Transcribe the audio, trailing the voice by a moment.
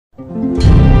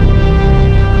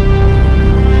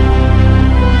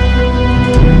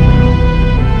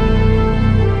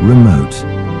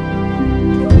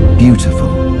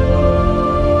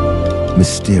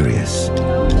mysterious,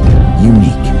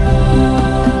 unique.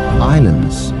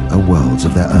 Islands are worlds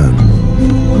of their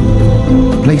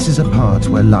own, places apart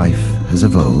where life has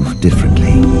evolved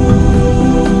differently.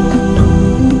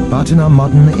 But in our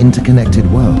modern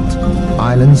interconnected world,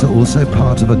 islands are also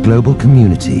part of a global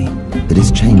community that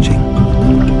is changing,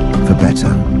 for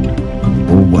better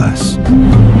or worse.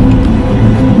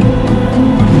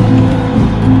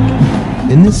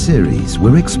 In this series,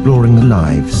 we're exploring the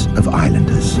lives of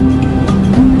islanders.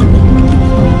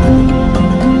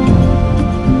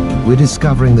 We're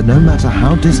discovering that no matter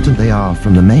how distant they are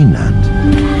from the mainland,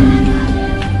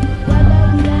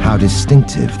 how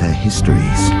distinctive their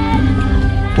histories,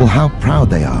 or how proud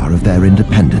they are of their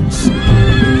independence,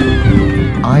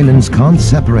 islands can't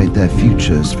separate their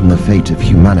futures from the fate of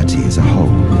humanity as a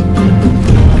whole.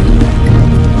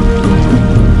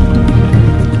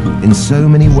 In so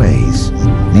many ways,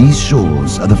 these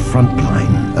shores are the front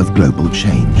line of global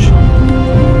change.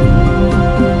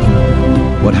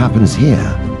 What happens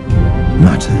here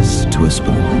matters to us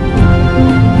all.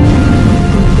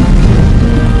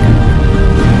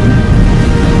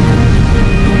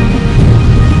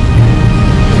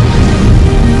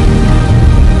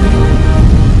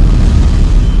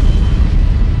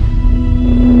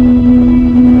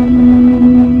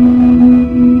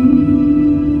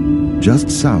 Just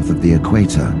south of the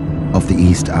equator, off the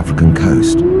East African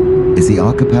coast, is the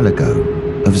archipelago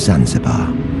of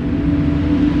Zanzibar.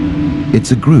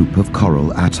 It's a group of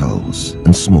coral atolls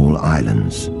and small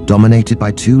islands, dominated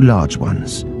by two large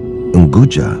ones,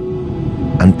 Unguja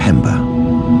and Pemba.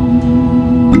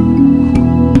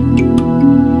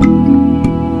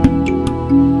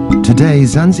 Today,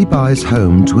 Zanzibar is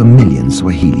home to 1 million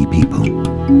Swahili people.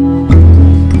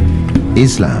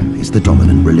 Islam is the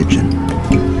dominant religion.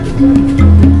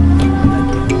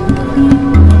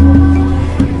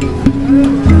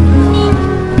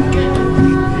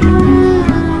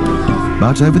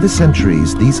 But over the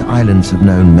centuries, these islands have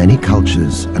known many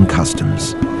cultures and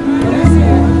customs.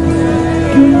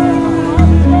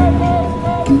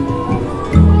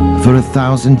 For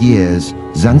 1,000 years,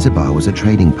 Zanzibar was a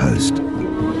trading post.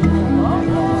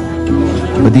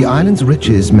 But the island's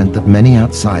riches meant that many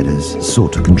outsiders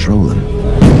sought to control them.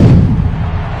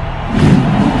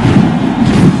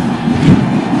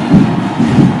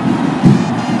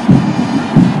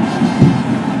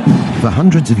 For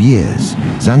hundreds of years,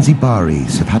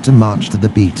 Zanzibaris have had to march to the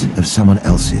beat of someone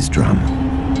else's drum.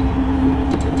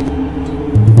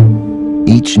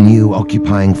 Each new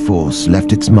occupying force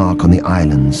left its mark on the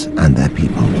islands and their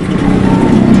people.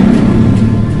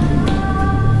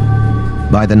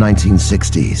 By the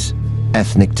 1960s,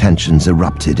 ethnic tensions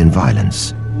erupted in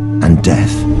violence and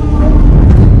death.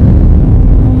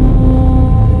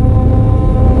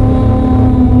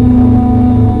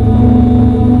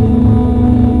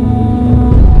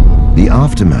 The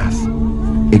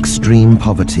aftermath, extreme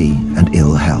poverty and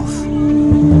ill health.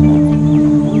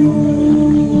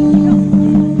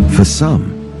 For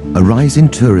some, a rise in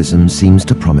tourism seems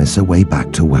to promise a way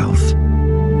back to wealth.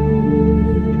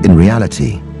 In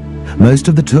reality, most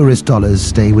of the tourist dollars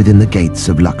stay within the gates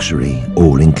of luxury,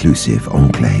 all-inclusive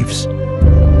enclaves.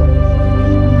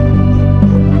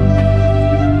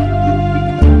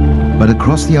 But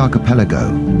across the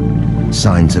archipelago,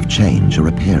 signs of change are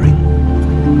appearing.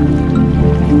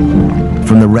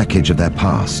 From the wreckage of their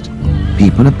past,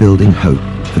 people are building hope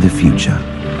for the future.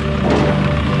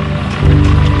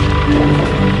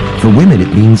 For women,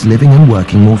 it means living and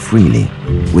working more freely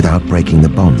without breaking the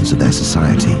bonds of their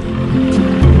society.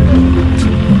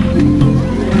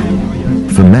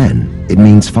 For men, it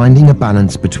means finding a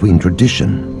balance between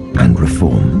tradition and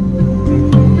reform.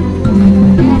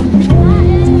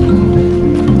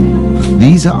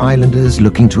 These are islanders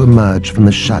looking to emerge from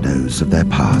the shadows of their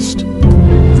past.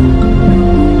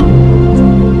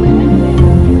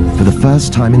 For the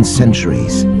first time in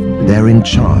centuries, they're in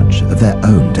charge of their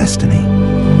own destiny.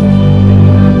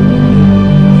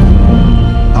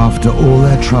 After all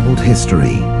their troubled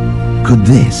history, could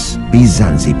this be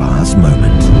Zanzibar's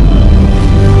moment?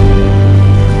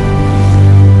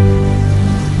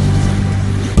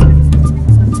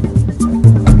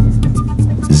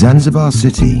 Zanzibar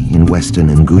City in western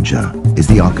Unguja is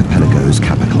the archipelago's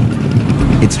capital.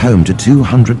 It's home to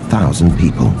 200,000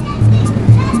 people.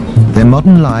 Their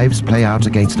modern lives play out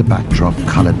against a backdrop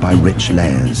colored by rich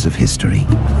layers of history.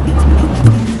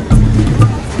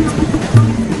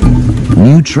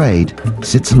 New trade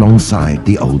sits alongside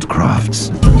the old crafts.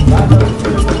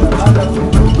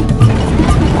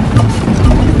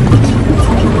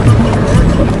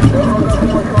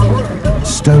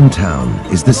 Stone Town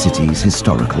is the city's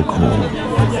historical core.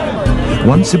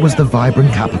 Once it was the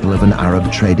vibrant capital of an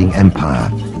Arab trading empire,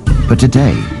 but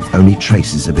today only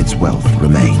traces of its wealth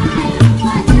remain.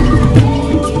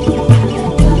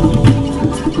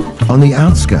 On the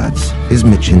outskirts is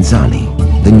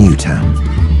Michinzani, the new town.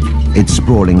 Its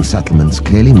sprawling settlements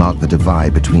clearly mark the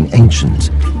divide between ancient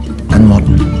and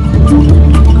modern.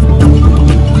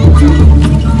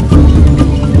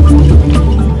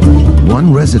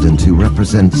 One resident who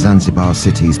represents Zanzibar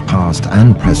city's past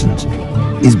and present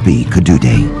is B.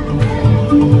 Kadude.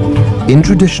 In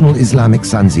traditional Islamic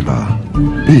Zanzibar,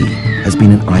 B has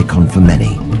been an icon for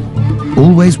many,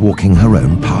 always walking her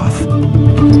own path,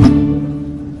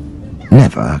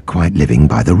 never quite living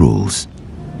by the rules.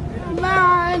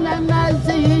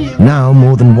 Now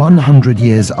more than 100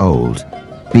 years old,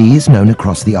 B is known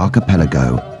across the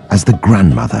archipelago as the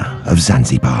grandmother of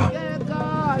Zanzibar.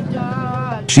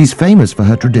 She's famous for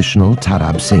her traditional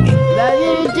tarab singing.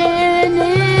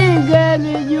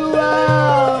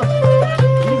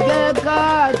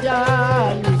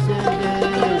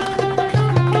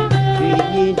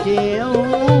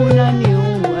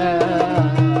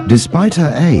 Despite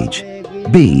her age,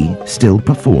 B still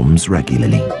performs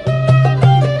regularly.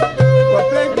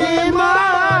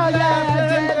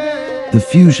 The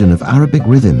fusion of Arabic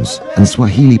rhythms and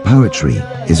Swahili poetry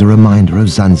is a reminder of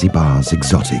Zanzibar's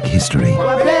exotic history.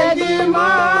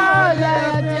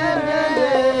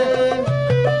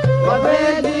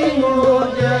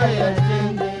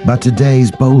 But today's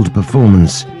bold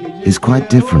performance is quite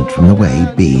different from the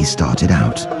way B started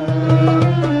out.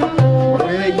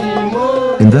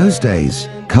 In those days,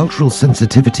 cultural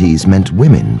sensitivities meant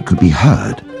women could be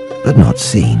heard, but not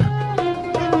seen.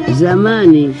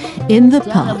 In the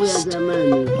past,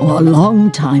 or a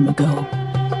long time ago,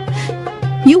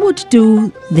 you would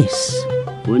do this.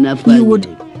 You would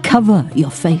cover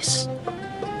your face.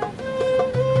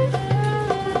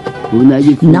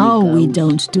 Now we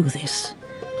don't do this.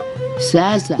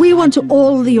 We want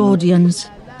all the audience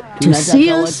to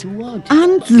see us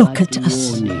and look at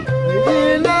us.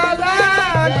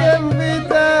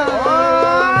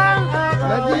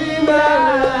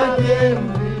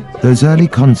 Those early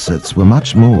concerts were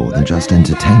much more than just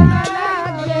entertainment.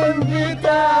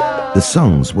 The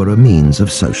songs were a means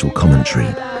of social commentary.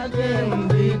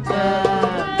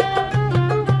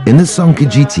 In the song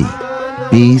Kijiti,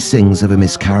 B sings of a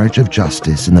miscarriage of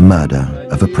justice and the murder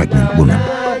of a pregnant woman.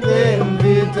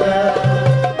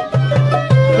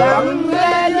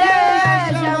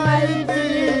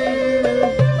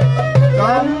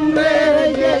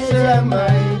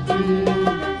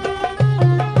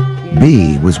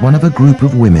 B was one of a group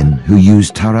of women who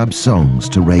used tarab songs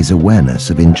to raise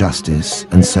awareness of injustice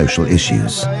and social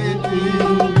issues.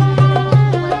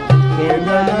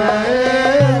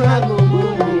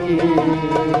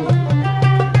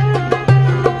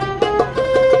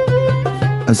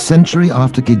 A century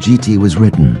after Kijiti was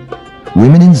written,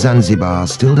 women in Zanzibar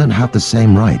still don't have the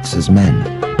same rights as men.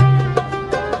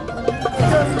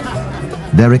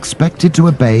 They're expected to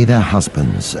obey their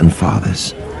husbands and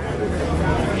fathers.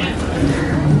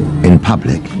 In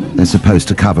public, they're supposed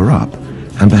to cover up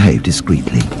and behave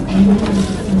discreetly.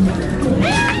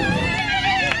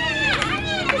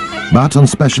 But on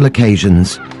special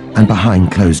occasions and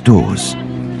behind closed doors,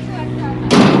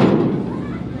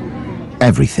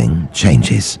 everything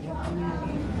changes.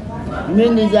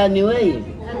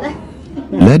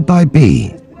 Led by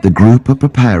B, the group are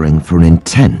preparing for an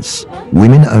intense,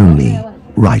 women-only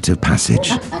rite of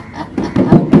passage.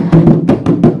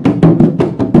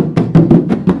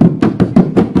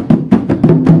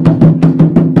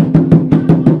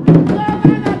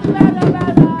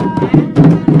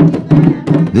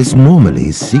 This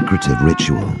normally secretive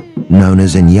ritual, known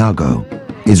as Enyago,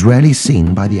 is rarely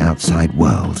seen by the outside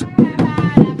world.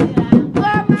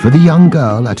 For the young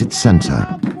girl at its center,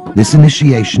 this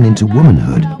initiation into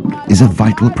womanhood is a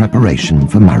vital preparation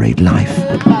for married life.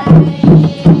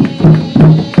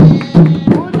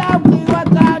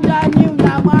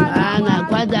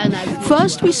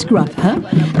 First we scrub her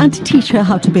and teach her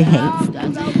how to behave,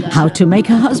 how to make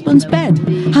her husband's bed,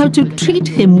 how to treat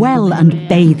him well and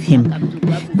bathe him.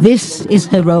 This is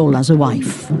her role as a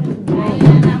wife.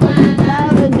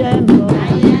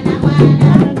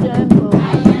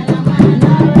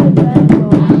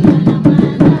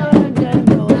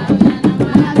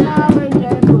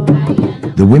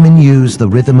 The women use the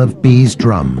rhythm of B's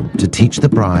drum to teach the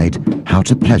bride how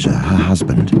to pleasure her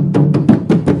husband.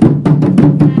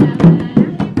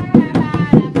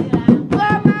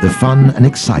 The fun and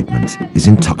excitement is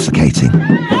intoxicating.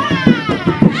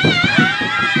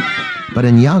 But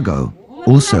Enyago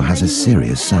also has a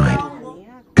serious side.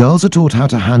 Girls are taught how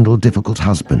to handle difficult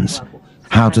husbands,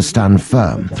 how to stand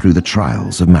firm through the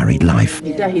trials of married life.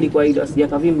 As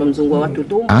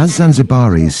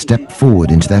Zanzibaris step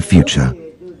forward into their future,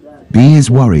 B is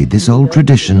worried this old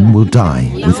tradition will die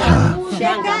with her.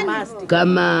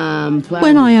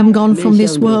 When I am gone from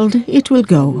this world, it will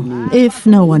go, if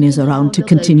no one is around to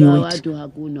continue it.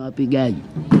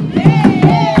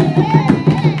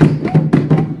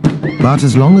 But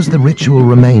as long as the ritual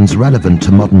remains relevant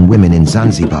to modern women in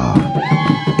Zanzibar,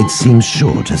 it seems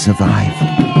sure to survive.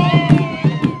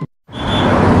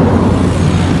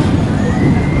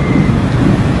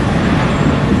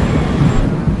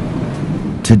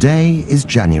 Today is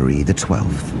January the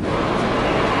 12th.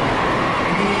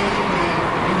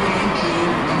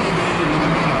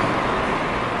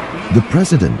 The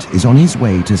president is on his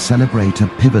way to celebrate a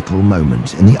pivotal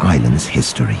moment in the island's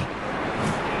history.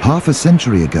 Half a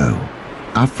century ago,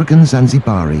 African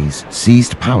Zanzibaris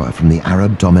seized power from the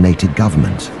Arab-dominated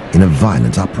government in a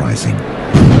violent uprising.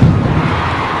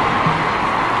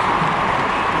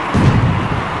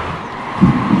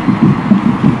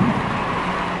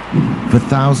 For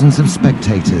thousands of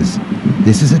spectators,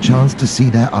 this is a chance to see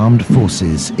their armed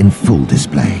forces in full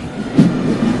display.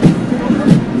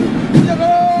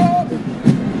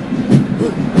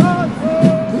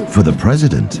 For the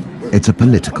president, it's a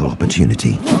political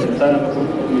opportunity.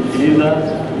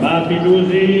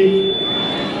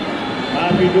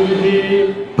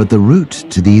 But the route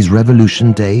to these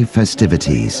Revolution Day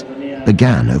festivities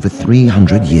began over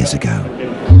 300 years ago.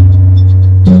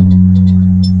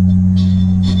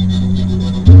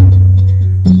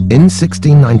 In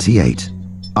 1698,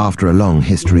 after a long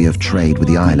history of trade with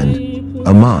the island,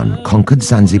 Oman conquered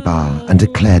Zanzibar and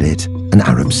declared it an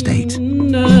Arab state.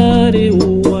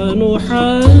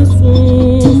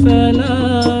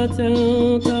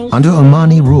 Under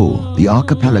Omani rule, the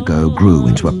archipelago grew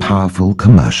into a powerful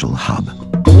commercial hub.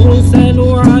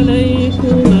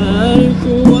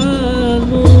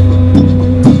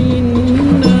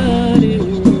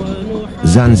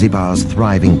 Zanzibar's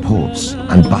thriving ports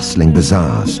and bustling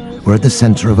bazaars were at the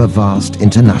center of a vast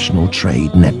international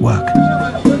trade network.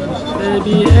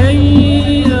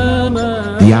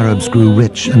 The Arabs grew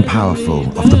rich and powerful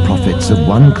off the profits of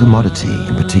one commodity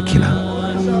in particular: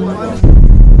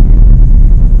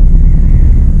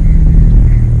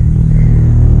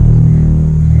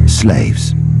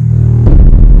 slaves.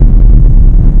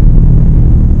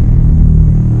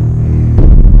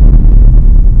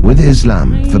 With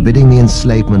Islam forbidding the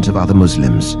enslavement of other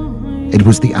Muslims, it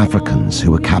was the Africans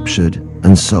who were captured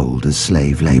and sold as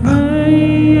slave labor.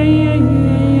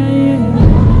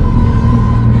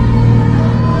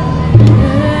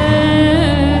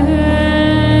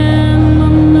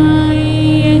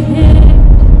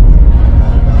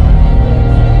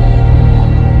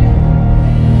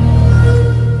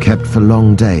 Kept for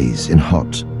long days in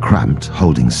hot, cramped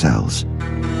holding cells,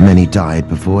 many died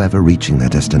before ever reaching their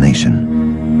destination.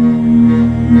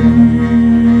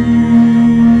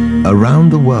 Around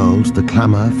the world, the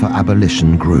clamor for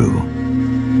abolition grew,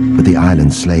 but the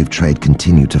island slave trade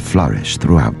continued to flourish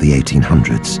throughout the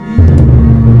 1800s.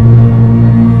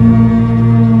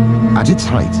 At its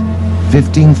height,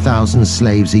 15,000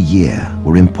 slaves a year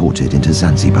were imported into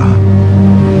Zanzibar.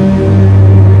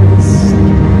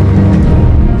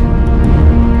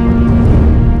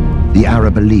 The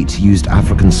Arab elite used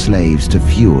African slaves to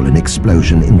fuel an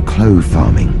explosion in clove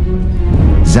farming.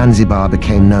 Zanzibar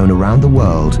became known around the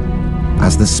world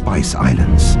as the Spice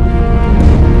Islands.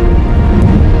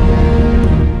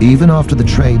 Even after the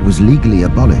trade was legally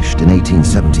abolished in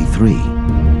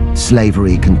 1873,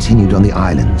 slavery continued on the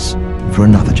islands for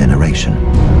another generation.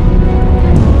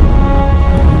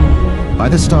 By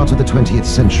the start of the 20th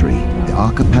century, the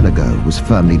archipelago was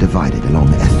firmly divided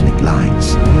along ethnic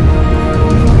lines.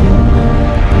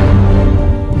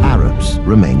 Arabs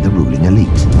remained the ruling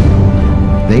elite.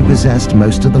 They possessed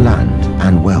most of the land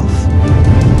and wealth.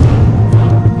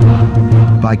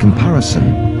 By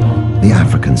comparison, the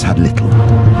Africans had little.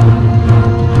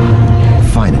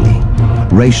 Finally,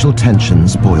 racial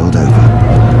tensions boiled over.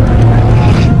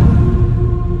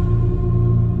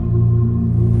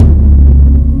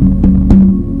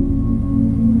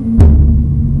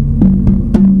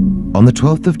 On the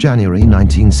 12th of January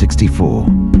 1964,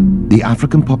 the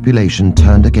African population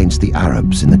turned against the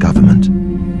Arabs in the government.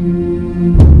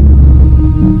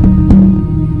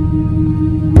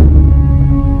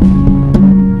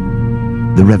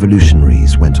 The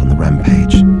revolutionaries went on the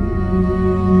rampage.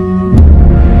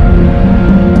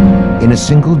 In a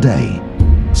single day,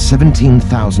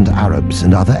 17,000 Arabs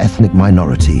and other ethnic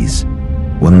minorities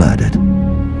were murdered.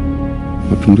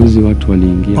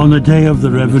 On the day of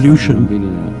the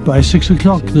revolution, by 6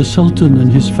 o'clock, the Sultan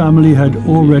and his family had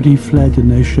already fled in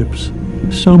their ships.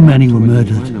 So many were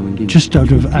murdered, just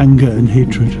out of anger and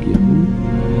hatred.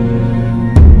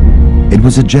 It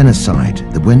was a genocide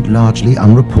that went largely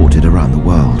unreported around the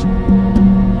world.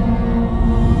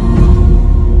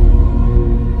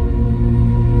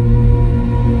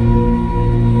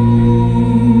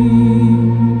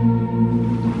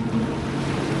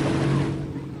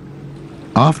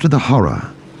 After the horror,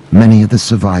 many of the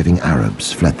surviving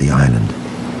Arabs fled the island.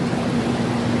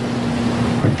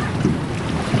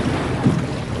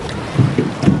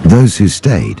 Those who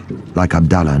stayed, like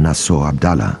Abdallah Nasser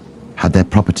Abdallah, had their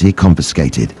property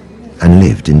confiscated and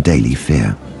lived in daily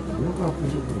fear.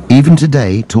 Even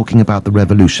today, talking about the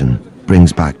revolution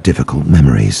brings back difficult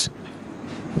memories.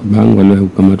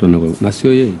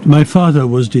 My father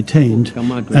was detained,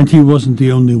 and he wasn't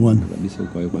the only one.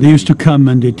 They used to come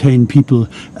and detain people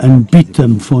and beat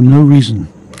them for no reason.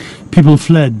 People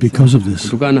fled because of this.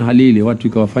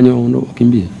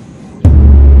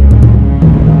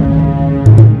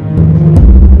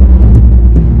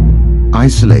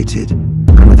 Isolated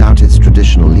and without its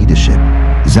traditional leadership,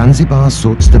 Zanzibar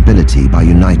sought stability by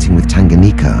uniting with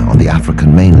Tanganyika on the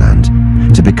African mainland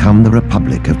to become the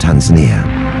Republic of Tanzania.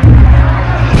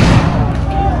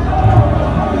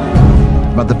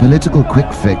 But the political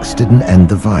quick fix didn't end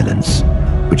the violence,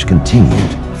 which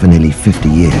continued for nearly 50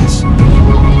 years.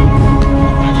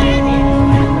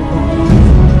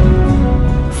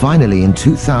 Finally, in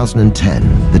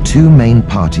 2010, the two main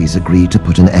parties agreed to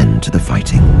put an end to the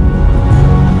fighting.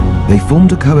 They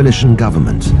formed a coalition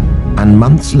government, and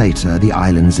months later, the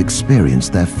islands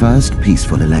experienced their first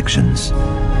peaceful elections.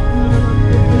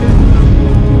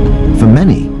 For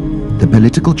many, the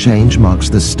political change marks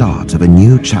the start of a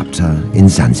new chapter in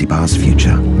Zanzibar's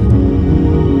future.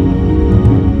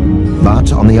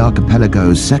 But on the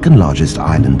archipelago's second largest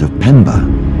island of Pemba,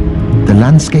 the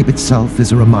landscape itself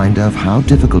is a reminder of how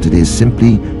difficult it is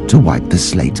simply to wipe the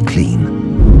slate clean.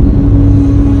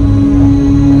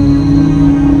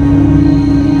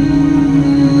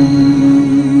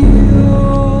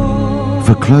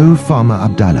 For clove farmer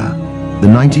Abdallah, the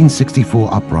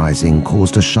 1964 uprising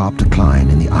caused a sharp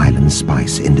decline in the island's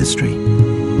spice industry.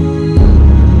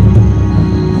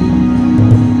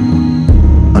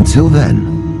 Until then,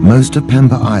 most of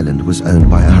Pemba Island was owned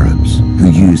by Arabs,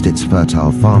 who used its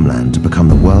fertile farmland to become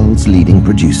the world's leading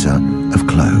producer of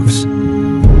cloves.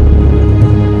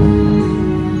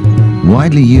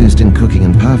 Widely used in cooking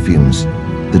and perfumes,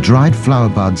 the dried flower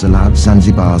buds allowed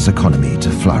Zanzibar's economy to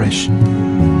flourish.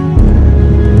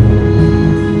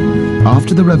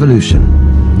 After the revolution,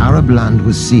 Arab land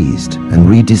was seized and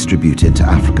redistributed to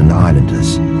African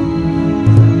islanders.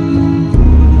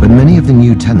 But many of the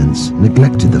new tenants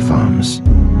neglected the farms.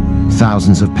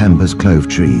 Thousands of Pemba's clove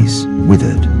trees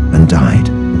withered and died.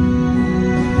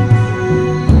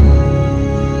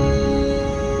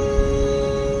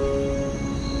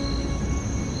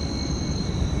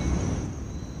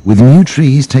 With new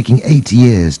trees taking 8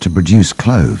 years to produce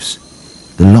cloves,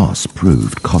 the loss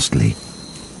proved costly.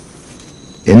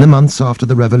 In the months after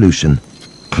the revolution,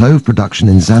 clove production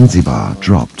in Zanzibar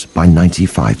dropped by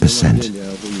 95%.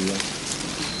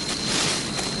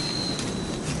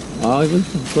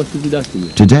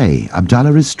 Today,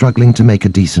 Abdallah is struggling to make a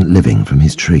decent living from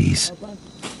his trees.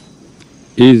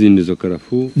 These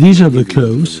are the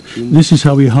cloves. This is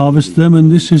how we harvest them,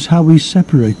 and this is how we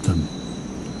separate them.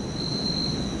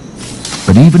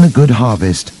 But even a good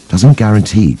harvest doesn't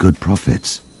guarantee good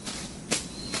profits.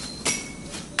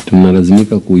 We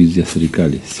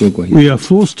are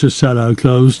forced to sell our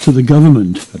clothes to the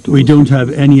government. We don't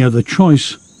have any other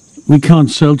choice. We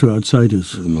can't sell to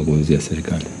outsiders.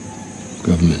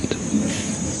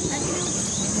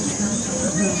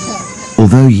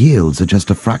 Although yields are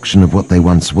just a fraction of what they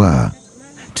once were,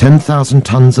 10,000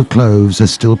 tons of cloves are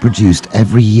still produced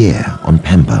every year on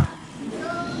Pemba.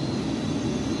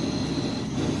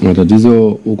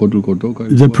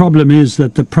 The problem is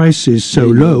that the price is so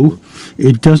low,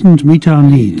 it doesn't meet our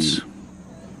needs.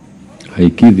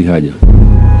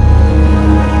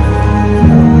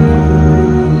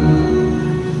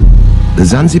 The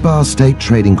Zanzibar State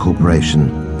Trading Corporation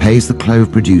pays the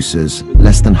clove producers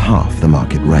less than half the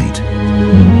market rate.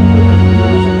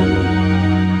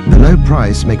 The low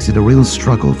price makes it a real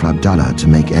struggle for Abdallah to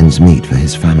make ends meet for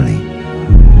his family.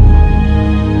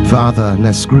 For other,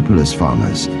 less scrupulous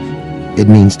farmers, it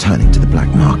means turning to the black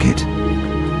market.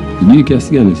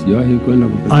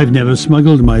 I've never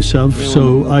smuggled myself,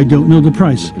 so I don't know the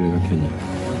price.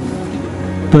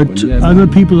 But other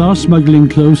people are smuggling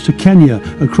cloves to Kenya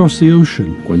across the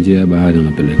ocean.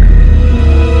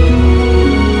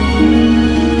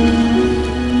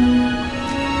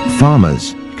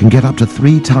 Farmers can get up to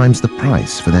 3 times the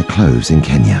price for their clothes in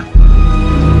Kenya.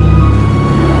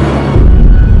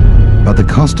 But the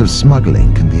cost of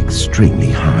smuggling can be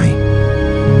extremely high.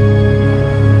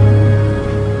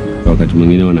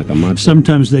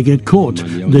 Sometimes they get caught.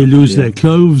 They lose their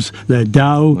clothes, their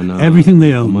dhow, everything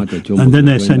they own, and then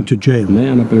they're sent to jail.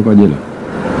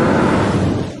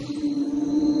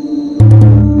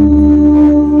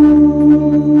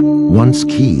 Once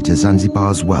key to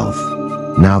Zanzibar's wealth,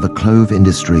 now the clove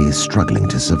industry is struggling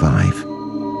to survive.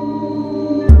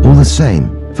 All the same,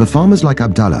 for farmers like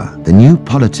Abdallah, the new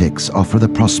politics offer the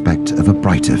prospect of a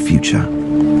brighter future.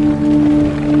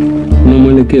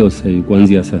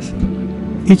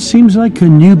 It seems like a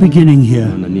new beginning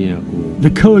here. The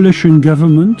coalition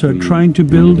government are trying to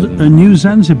build a new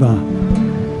Zanzibar.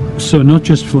 So not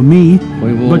just for me,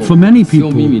 but for many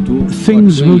people,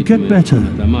 things will get better,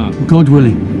 God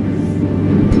willing.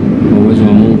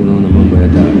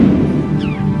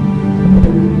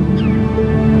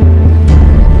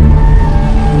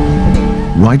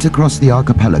 Right across the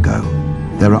archipelago,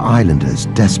 there are islanders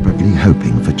desperately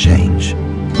hoping for change.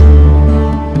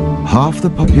 Half the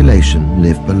population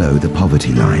live below the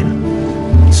poverty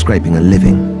line, scraping a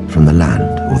living from the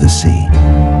land or the sea.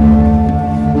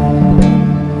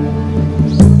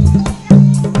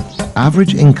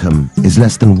 Average income is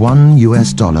less than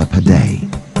 $1 per day,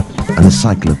 and the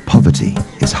cycle of poverty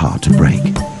is hard to break.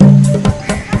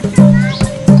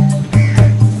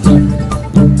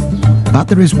 But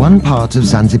there is one part of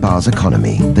Zanzibar's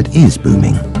economy that is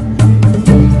booming: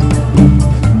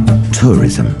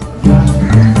 tourism.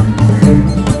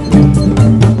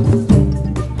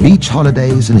 Beach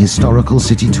holidays and historical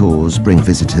city tours bring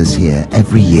visitors here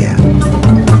every year.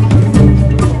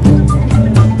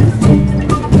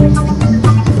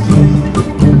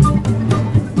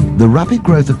 The rapid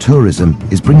growth of tourism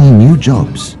is bringing new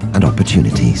jobs and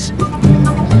opportunities.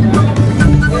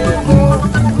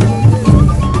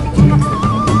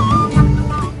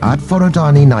 At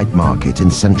Forodani Night Market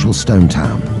in central Stone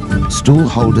Town, stall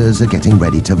holders are getting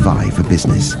ready to vie for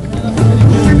business.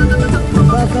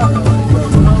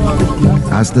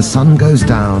 As the sun goes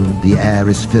down, the air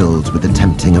is filled with the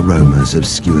tempting aromas of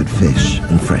skewered fish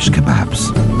and fresh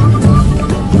kebabs.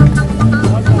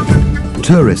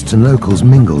 Tourists and locals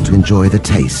mingle to enjoy the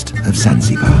taste of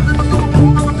Zanzibar.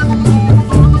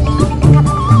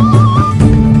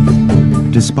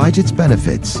 Despite its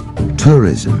benefits,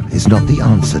 tourism is not the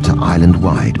answer to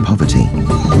island-wide poverty.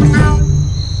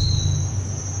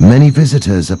 Many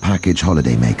visitors are package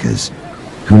holidaymakers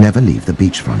who never leave the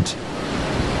beachfront.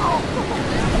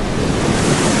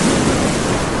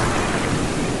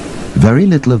 Very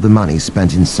little of the money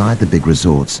spent inside the big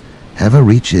resorts ever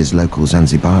reaches local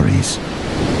Zanzibaris.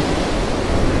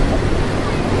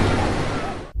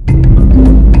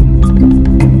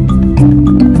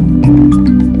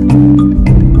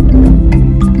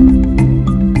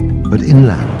 But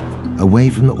inland, away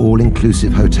from the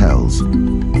all-inclusive hotels,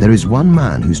 there is one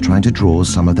man who's trying to draw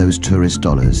some of those tourist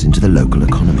dollars into the local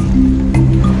economy.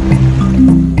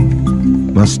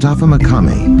 Mustafa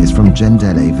Makame is from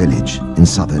Jendele village in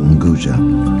southern Unguja.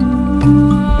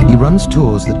 He runs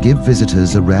tours that give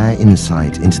visitors a rare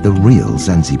insight into the real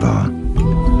Zanzibar,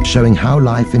 showing how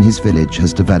life in his village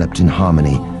has developed in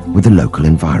harmony with the local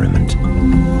environment.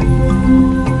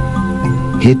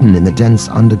 Hidden in the dense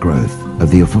undergrowth of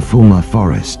the Ufufuma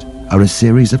forest are a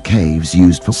series of caves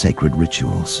used for sacred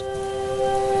rituals.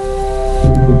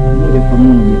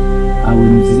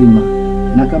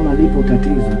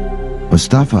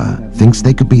 Mustafa thinks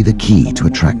they could be the key to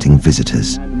attracting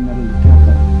visitors.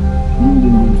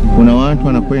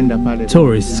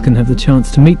 Tourists can have the chance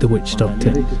to meet the witch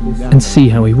doctor and see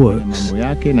how he works.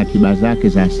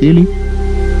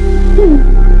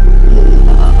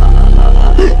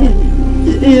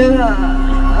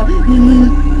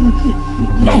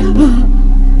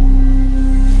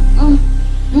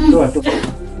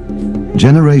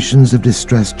 Generations of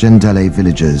distressed Jendele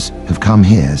villagers have come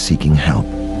here seeking help.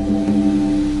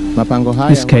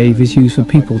 This cave is used for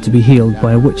people to be healed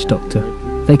by a witch doctor.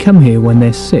 They come here when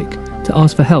they're sick to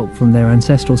ask for help from their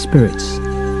ancestral spirits.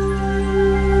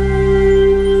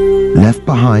 Left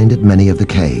behind at many of the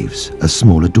caves are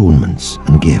small adornments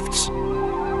and gifts,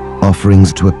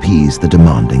 offerings to appease the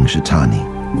demanding Shaitani.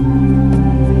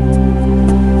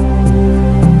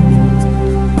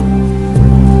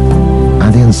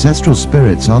 And the ancestral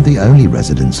spirits aren't the only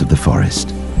residents of the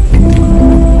forest.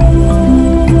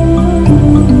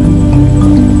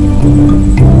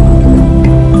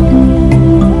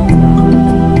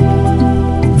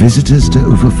 Visitors to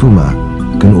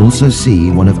Ufufuma can also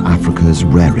see one of Africa's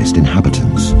rarest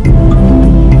inhabitants.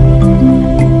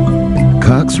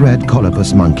 Kirk's These red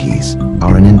colobus monkeys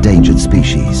are an endangered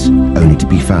species, only to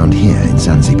be found here in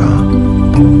Zanzibar.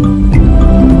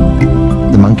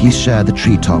 The monkeys share the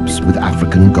treetops with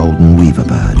African golden weaver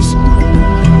birds.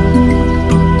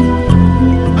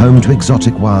 Home to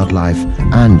exotic wildlife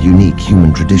and unique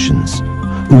human traditions,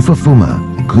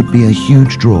 Ufafuma could be a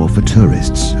huge draw for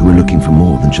tourists who are looking for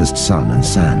more than just sun and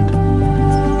sand.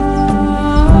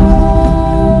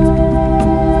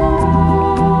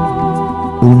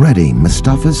 Already,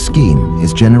 Mustafa's scheme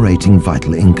is generating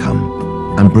vital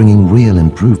income and bringing real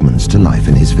improvements to life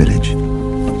in his village.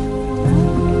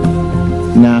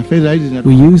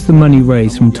 We use the money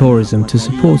raised from tourism to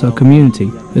support our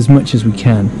community as much as we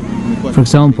can. For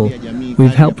example,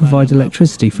 we've helped provide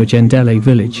electricity for Jendele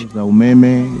village.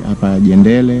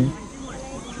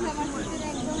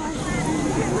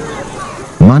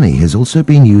 Money has also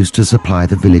been used to supply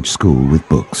the village school with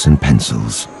books and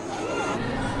pencils.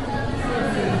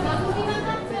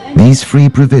 These free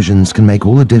provisions can make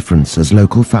all the difference as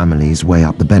local families weigh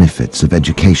up the benefits of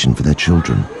education for their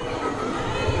children.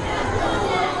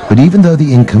 But even though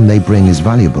the income they bring is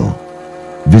valuable,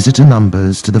 visitor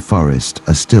numbers to the forest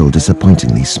are still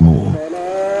disappointingly small.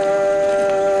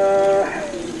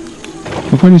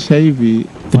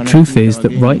 The truth is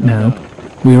that right now,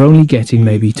 we're only getting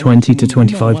maybe 20 to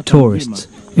 25 tourists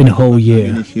in a whole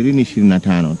year.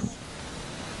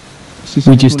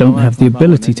 We just don't have the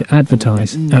ability to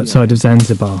advertise outside of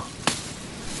Zanzibar.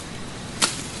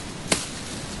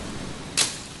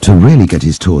 To really get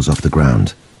his tours off the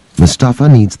ground, Mustafa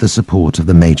needs the support of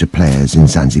the major players in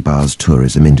Zanzibar's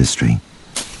tourism industry.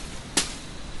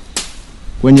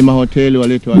 We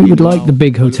would like the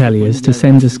big hoteliers to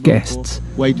send us guests,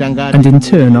 and in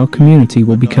turn our community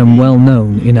will become well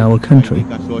known in our country.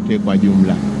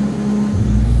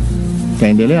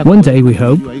 One day, we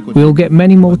hope, we'll get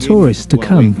many more tourists to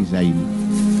come.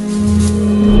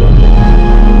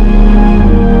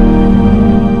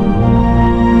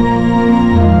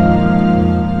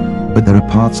 But there are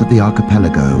parts of the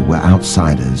archipelago where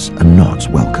outsiders are not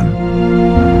welcome.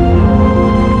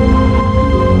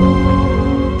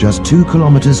 Just 2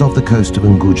 kilometers off the coast of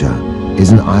Unguja is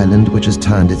an island which has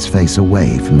turned its face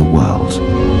away from the world.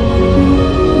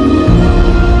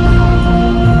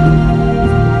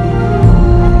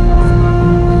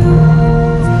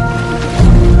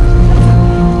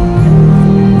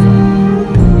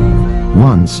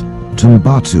 Once,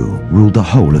 Tumbatu ruled the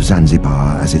whole of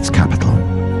Zanzibar as its capital.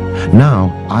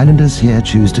 Now, islanders here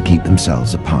choose to keep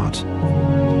themselves apart.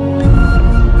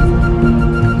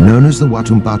 Known as the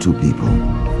Watumbatu people,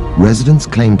 residents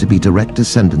claim to be direct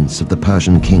descendants of the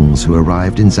Persian kings who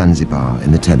arrived in Zanzibar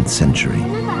in the 10th century.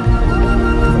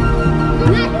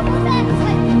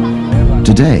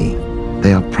 Today,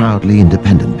 they are proudly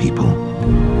independent people,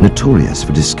 notorious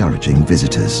for discouraging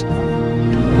visitors.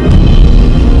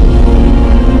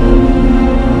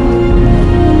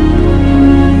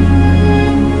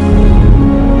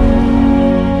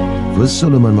 For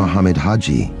Suleiman Mohammed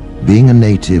Haji, being a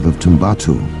native of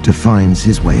Tumbatu defines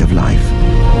his way of life.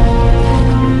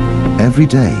 Every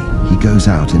day, he goes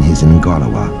out in his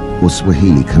Ngalawa, or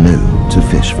Swahili canoe, to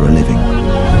fish for a living.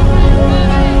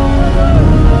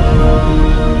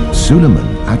 Suleiman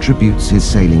attributes his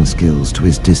sailing skills to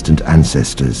his distant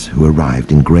ancestors who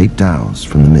arrived in great dhows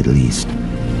from the Middle East.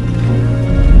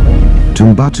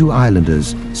 Tumbatu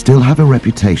Islanders still have a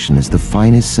reputation as the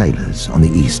finest sailors on the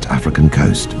East African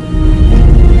coast.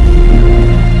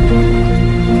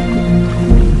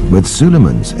 But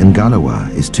Suleiman's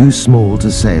Ngalawa is too small to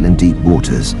sail in deep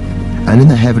waters, and in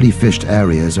the heavily fished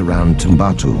areas around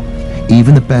Tumbatu,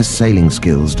 even the best sailing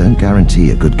skills don't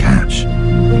guarantee a good catch.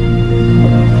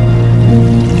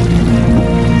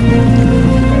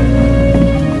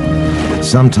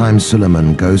 Sometimes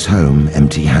Suleiman goes home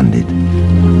empty-handed.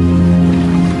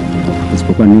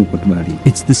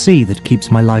 It's the sea that keeps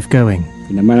my life going.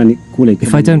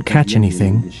 If I don't catch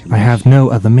anything, I have no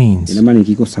other means.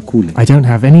 I don't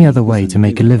have any other way to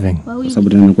make a living.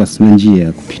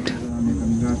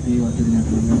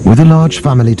 With a large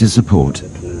family to support,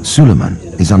 Suleiman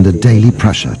is under daily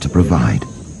pressure to provide.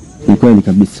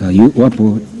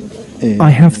 I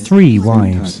have 3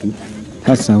 wives.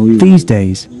 These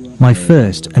days, my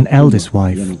first and eldest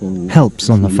wife helps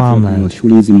on the farmland.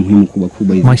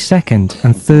 My second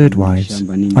and third wives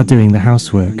are doing the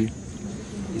housework.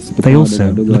 They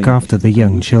also look after the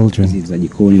young children.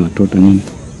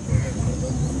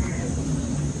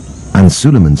 And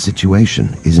Suleiman's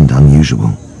situation isn't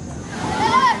unusual.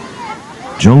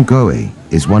 Jongoe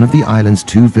is one of the island's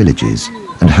 2 villages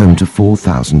and home to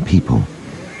 4,000 people.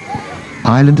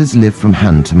 Islanders live from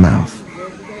hand to mouth.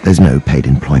 There's no paid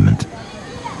employment.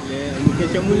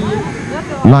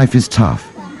 Life is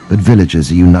tough, but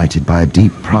villagers are united by a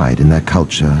deep pride in their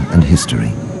culture and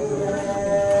history.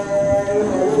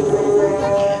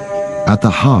 At the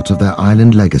heart of their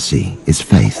island legacy is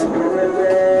faith.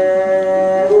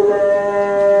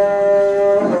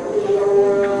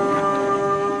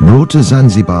 Brought to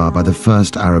Zanzibar by the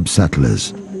first Arab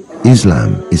settlers,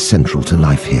 Islam is central to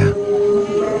life here.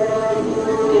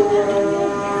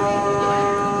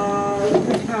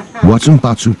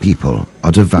 Watumbatu people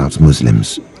are devout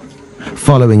Muslims.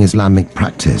 Following Islamic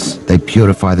practice, they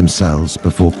purify themselves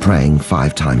before praying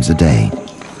 5 times a day.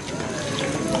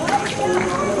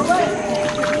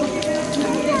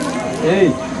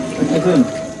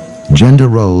 Gender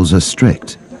roles are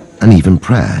strict, and even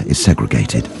prayer is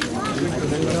segregated.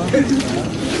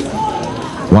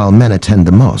 While men attend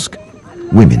the mosque,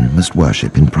 women must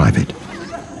worship in private.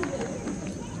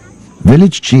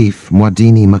 Village chief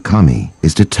Mwadini Makami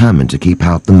is determined to keep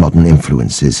out the modern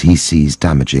influences he sees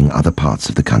damaging other parts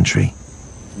of the country.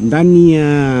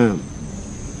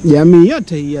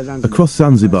 Across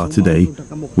Zanzibar today,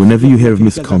 whenever you hear of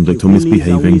misconduct or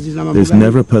misbehaving, there's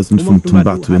never a person from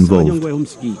Tumbatu involved.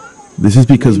 This is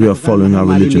because we are following our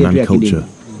religion and culture.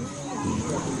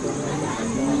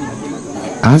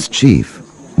 As chief,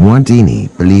 Mwadini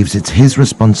believes it's his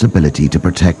responsibility to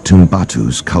protect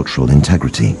Tumbatu's cultural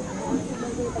integrity.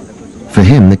 For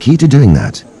him, the key to doing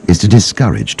that is to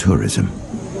discourage tourism.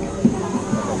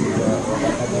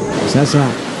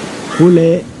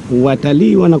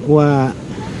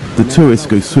 The tourists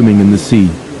go swimming in the sea,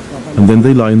 and then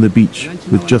they lie on the beach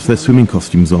with just their swimming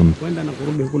costumes on.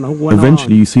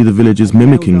 Eventually you see the villagers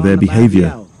mimicking their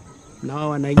behavior,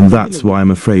 and that's why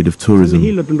I'm afraid of tourism.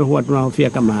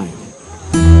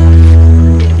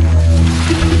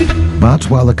 But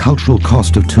while the cultural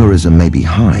cost of tourism may be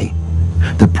high,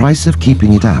 the price of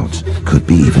keeping it out could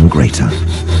be even greater.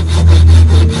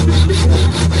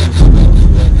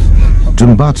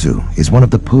 Tumbatu is one of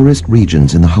the poorest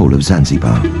regions in the whole of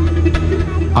Zanzibar.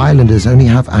 Islanders only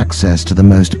have access to the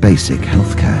most basic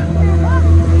healthcare.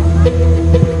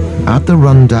 At the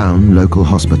run-down local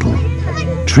hospital,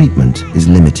 treatment is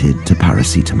limited to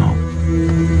paracetamol.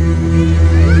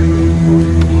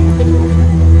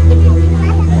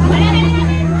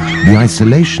 The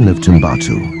isolation of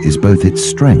Tumbatu is both its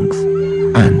strength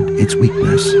and its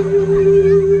weakness.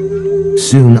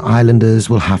 Soon islanders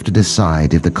will have to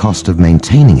decide if the cost of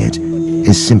maintaining it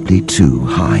is simply too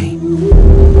high.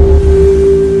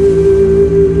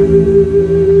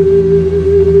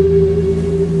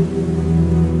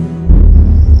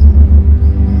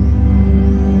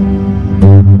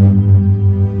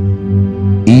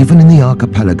 Even in the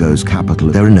archipelago's capital,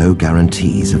 there are no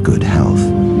guarantees of good health.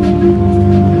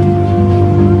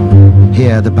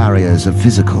 Here, the barriers are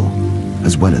physical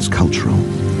as well as cultural.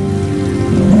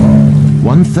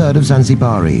 1/3 of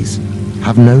Zanzibaris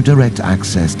have no direct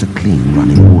access to clean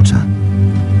running water.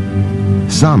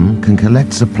 Some can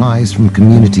collect supplies from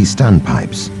community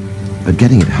standpipes, but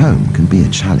getting it home can be a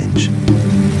challenge.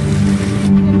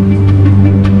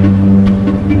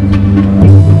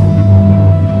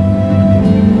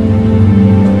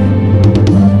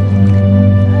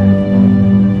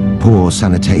 Poor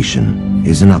sanitation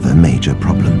is another major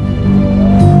problem.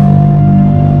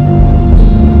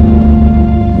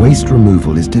 Waste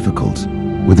removal is difficult,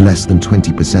 with less than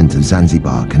 20% of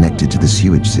Zanzibar connected to the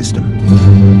sewage system.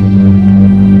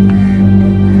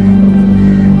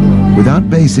 Without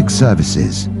basic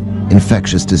services,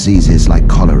 infectious diseases like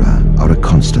cholera are a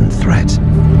constant threat.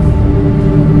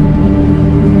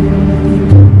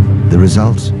 The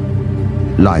result?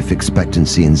 Life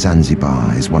expectancy in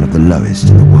Zanzibar is one of the lowest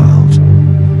in the world.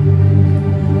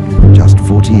 Just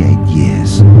 48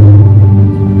 years.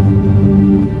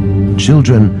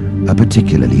 Children are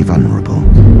particularly vulnerable.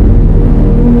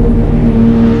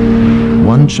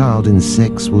 1 child in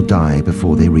 6 will die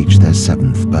before they reach their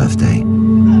 7th birthday.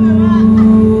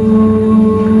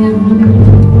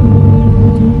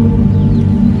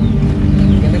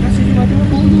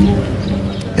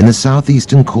 In the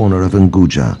southeastern corner of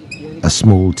Unguja, a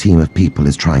small team of people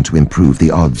is trying to improve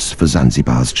the odds for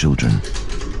Zanzibar's children.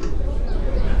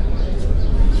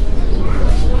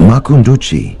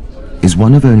 Makunduchi is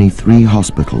one of only 3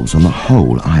 hospitals on the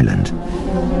whole island,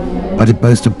 but it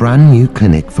boasts a brand new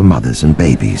clinic for mothers and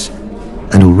babies,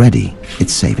 and already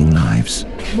it's saving lives.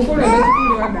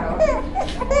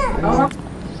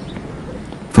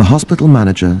 For hospital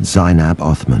manager Zainab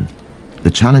Othman,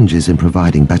 the challenges in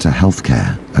providing better health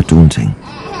care are daunting.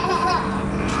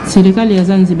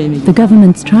 The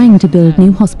government's trying to build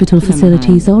new hospital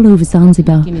facilities all over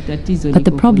Zanzibar, but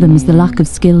the problem is the lack of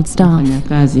skilled staff.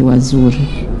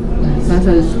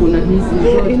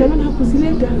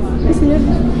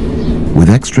 With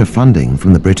extra funding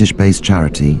from the British-based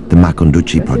charity, the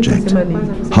Makunduchi Project,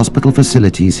 hospital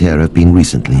facilities here have been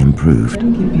recently improved.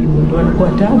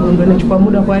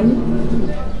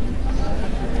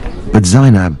 But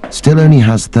Zainab still only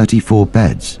has 34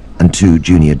 beds and 2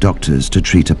 junior doctors to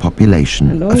treat a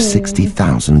population of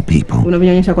 60,000 people.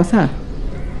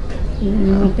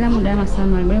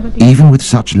 Even with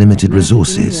such limited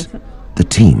resources, the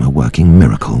team are working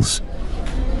miracles.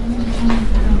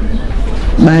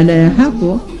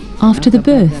 After the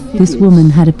birth, this woman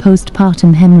had a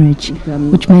postpartum hemorrhage,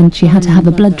 which meant she had to have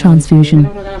a blood transfusion.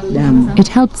 It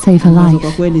helped save her life.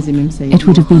 It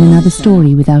would have been another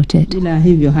story without it.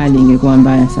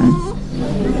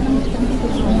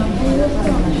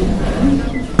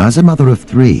 As a mother of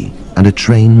 3 and a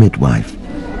trained midwife,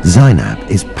 Zainab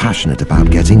is passionate about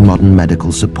getting modern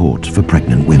medical support for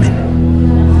pregnant women.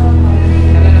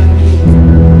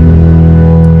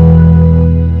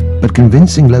 But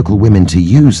convincing local women to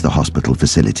use the hospital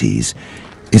facilities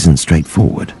isn't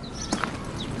straightforward.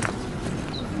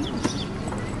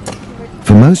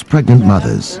 For most pregnant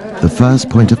mothers, the first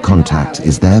point of contact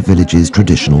is their village's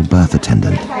traditional birth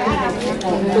attendant.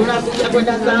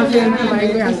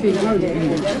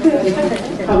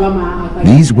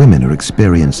 These women are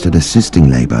experienced at assisting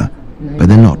labor, but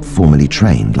they're not formally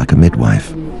trained like a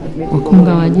midwife.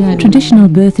 Traditional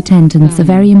birth attendants are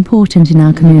very important in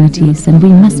our communities, and we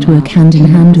must work hand in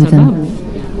hand with them.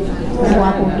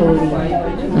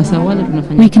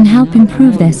 We can help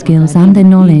improve their skills and their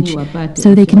knowledge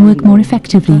so they can work more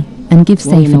effectively and give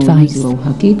safe advice.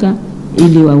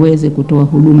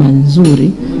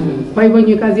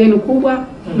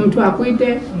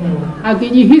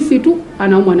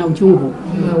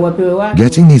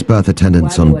 Getting these birth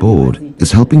attendants on board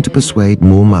is helping to persuade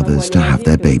more mothers to have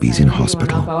their babies in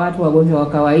hospital.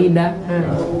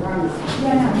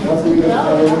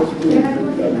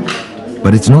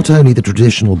 But it's not only the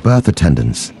traditional birth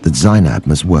attendants that Zainab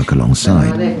must work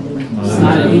alongside.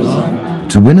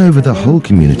 To win over the whole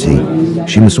community,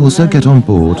 she must also get on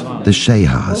board the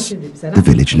shehas, the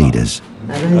village leaders.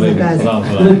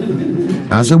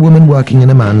 As a woman working in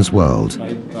a man's world,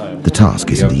 the task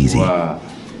isn't easy.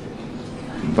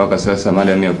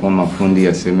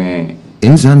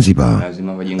 In Zanzibar,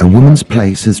 a woman's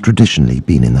place has traditionally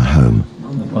been in the home.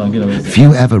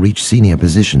 Few ever reach senior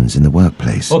positions in the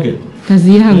workplace.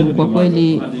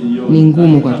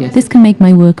 This can make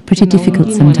my work pretty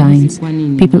difficult sometimes.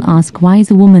 People ask, why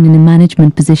is a woman in a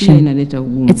management position?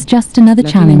 It's just another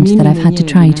challenge that I've had to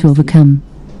try to overcome.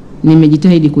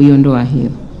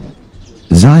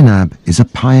 Zainab is a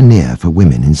pioneer for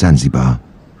women in Zanzibar.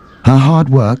 Her hard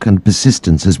work and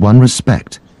persistence has won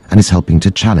respect and is helping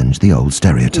to challenge the old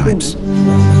stereotypes.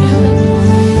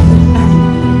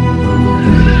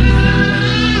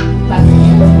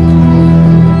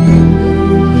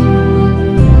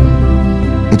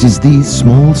 It is these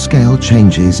small-scale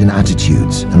changes in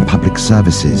attitudes and public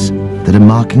services that are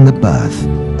marking the birth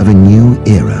of a new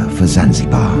era for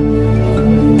Zanzibar.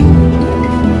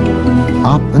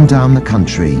 Up and down the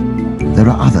country, there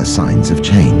are other signs of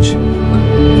change.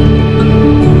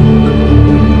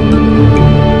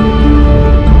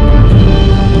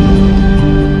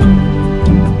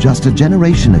 Just a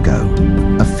generation ago,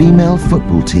 a female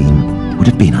football team would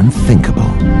have been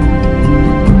unthinkable.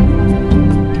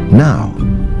 Now,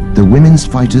 the Women's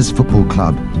Fighters Football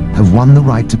Club have won the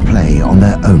right to play on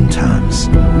their own terms.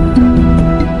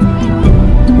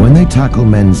 When they tackle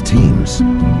men's teams,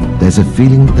 there's a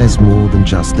feeling that there's more than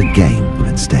just the game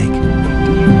at stake.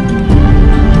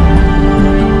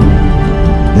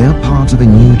 They are part of a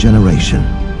new generation,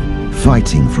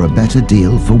 fighting for a better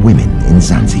deal for women in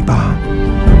Zanzibar.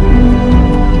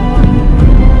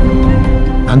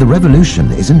 And the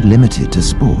revolution isn't limited to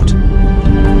sport.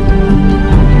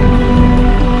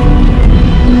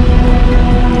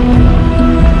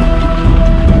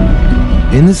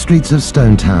 In the streets of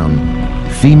Stone Town,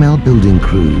 female building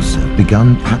crews have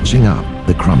begun patching up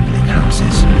the crumbling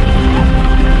houses.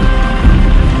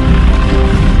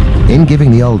 In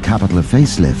giving the old capital a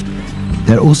facelift,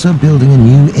 they're also building a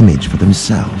new image for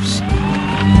themselves.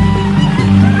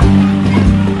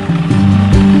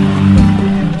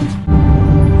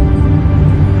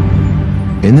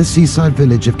 In the seaside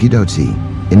village of Kidoti,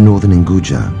 in northern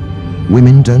Unguja,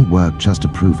 women don't work just to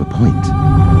prove a point.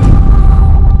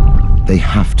 They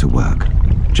have to work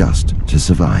just to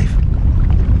survive.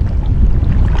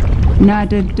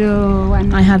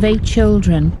 I have 8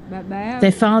 children.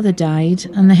 Their father died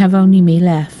and they have only me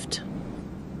left.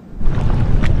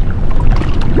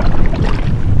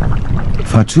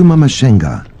 Fatuma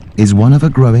Mashenga is one of a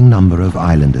growing number of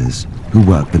islanders who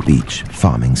work the beach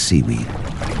farming seaweed.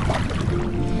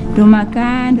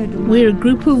 We're a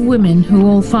group of women who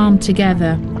all farm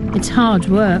together. It's hard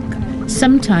work.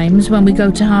 Sometimes when we go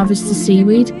to harvest the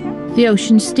seaweed, the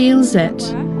ocean steals it.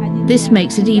 This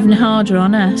makes it even harder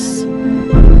on us.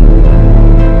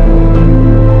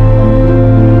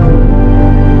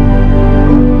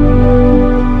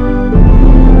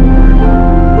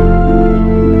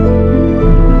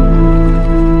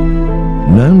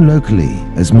 Known locally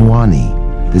as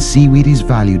Pwani, the seaweed is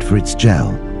valued for its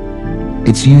gel.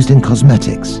 It's used in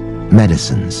cosmetics,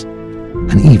 medicines,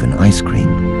 and even ice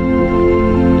cream.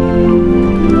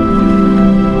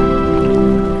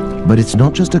 But it's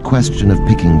not just a question of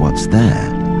picking what's there.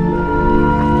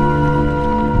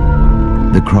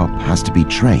 The crop has to be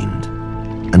trained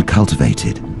and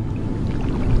cultivated.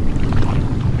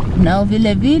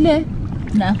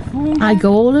 I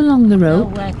go all along the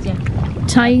rope,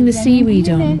 tying the seaweed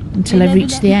on until I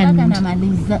reach the end.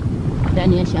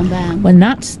 When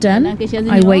that's done,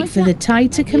 I wait for the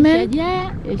tide to come in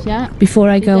before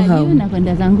I go home.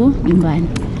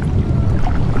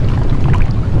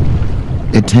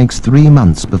 It takes 3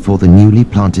 months before the newly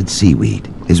planted seaweed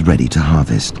is ready to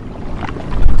harvest.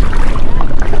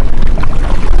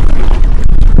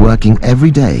 Working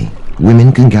every day,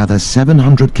 women can gather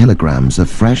 700 kilograms of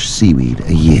fresh seaweed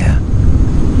a year.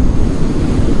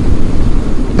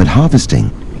 But harvesting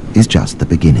is just the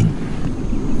beginning.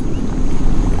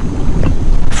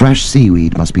 Fresh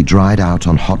seaweed must be dried out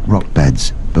on hot rock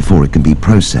beds before it can be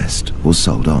processed or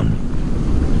sold on.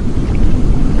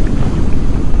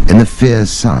 In the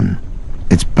fierce sun,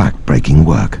 it's back-breaking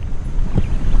work.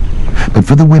 But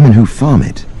for the women who farm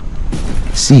it,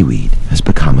 seaweed has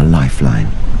become a lifeline.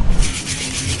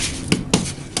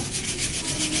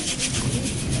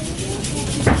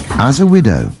 As a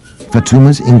widow,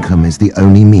 Fatuma's income is the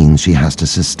only means she has to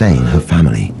sustain her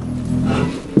family.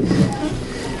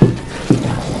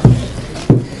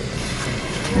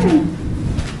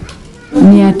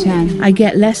 I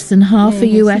get less than half a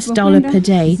US dollar per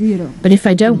day, but if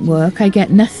I don't work, I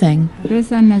get nothing.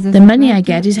 The money I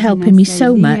get is helping me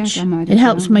so much. It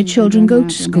helps my children go to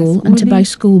school and to buy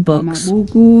school books.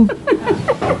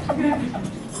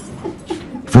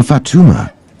 For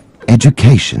Fatuma,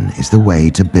 education is the way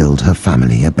to build her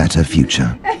family a better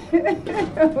future.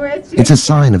 It's a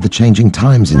sign of the changing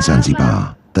times in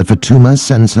Zanzibar that Fatuma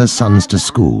sends her sons to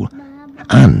school,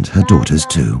 and her daughters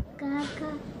too.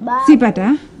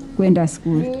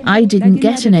 I didn't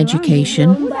get an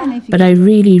education, but I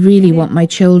really want my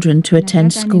children to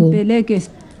attend school.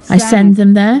 I send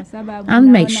them there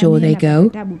and make sure they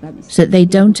go, so that they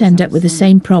don't end up with the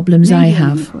same problems I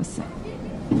have.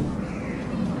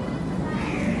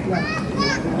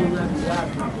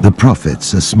 The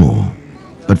profits are small,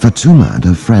 but Fatuma and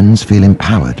her friends feel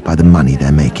empowered by the money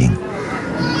they're making.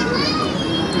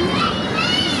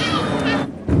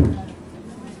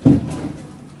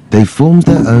 They formed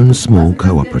their own small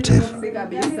cooperative,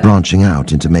 branching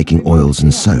out into making oils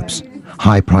and soaps,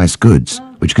 high-priced goods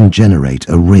which can generate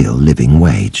a real living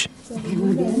wage.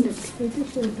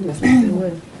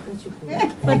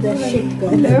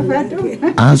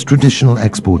 As traditional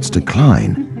exports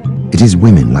decline, it is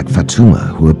women like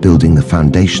Fatuma who are building the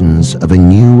foundations of a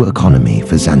new economy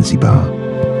for Zanzibar.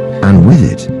 And with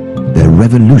it, they're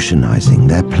revolutionizing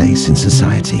their place in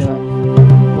society.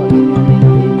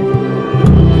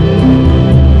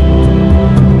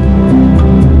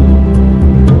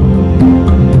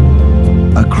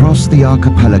 Across the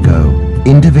archipelago,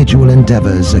 individual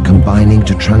endeavors are combining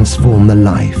to transform the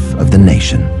life of the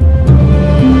nation.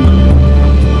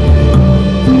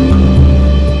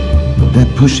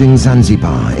 They're pushing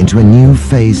Zanzibar into a new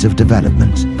phase of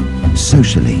development,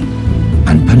 socially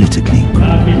and politically.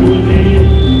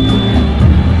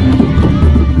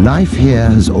 Life here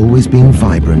has always been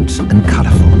vibrant and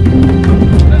colorful.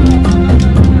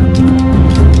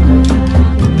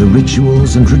 The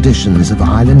rituals and traditions of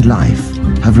island life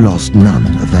have lost none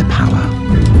of their power.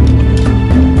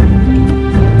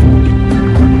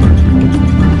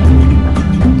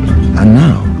 And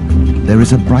now, there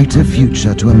is a brighter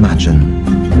future to imagine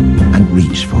and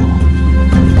reach for.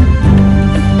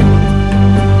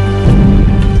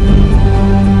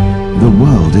 The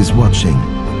world is watching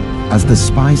as the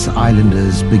Spice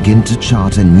Islanders begin to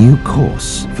chart a new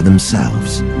course for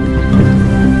themselves.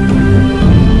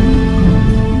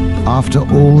 After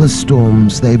all the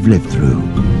storms they've lived through,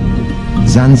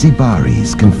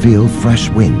 Zanzibaris can feel fresh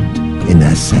wind in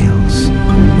their sails.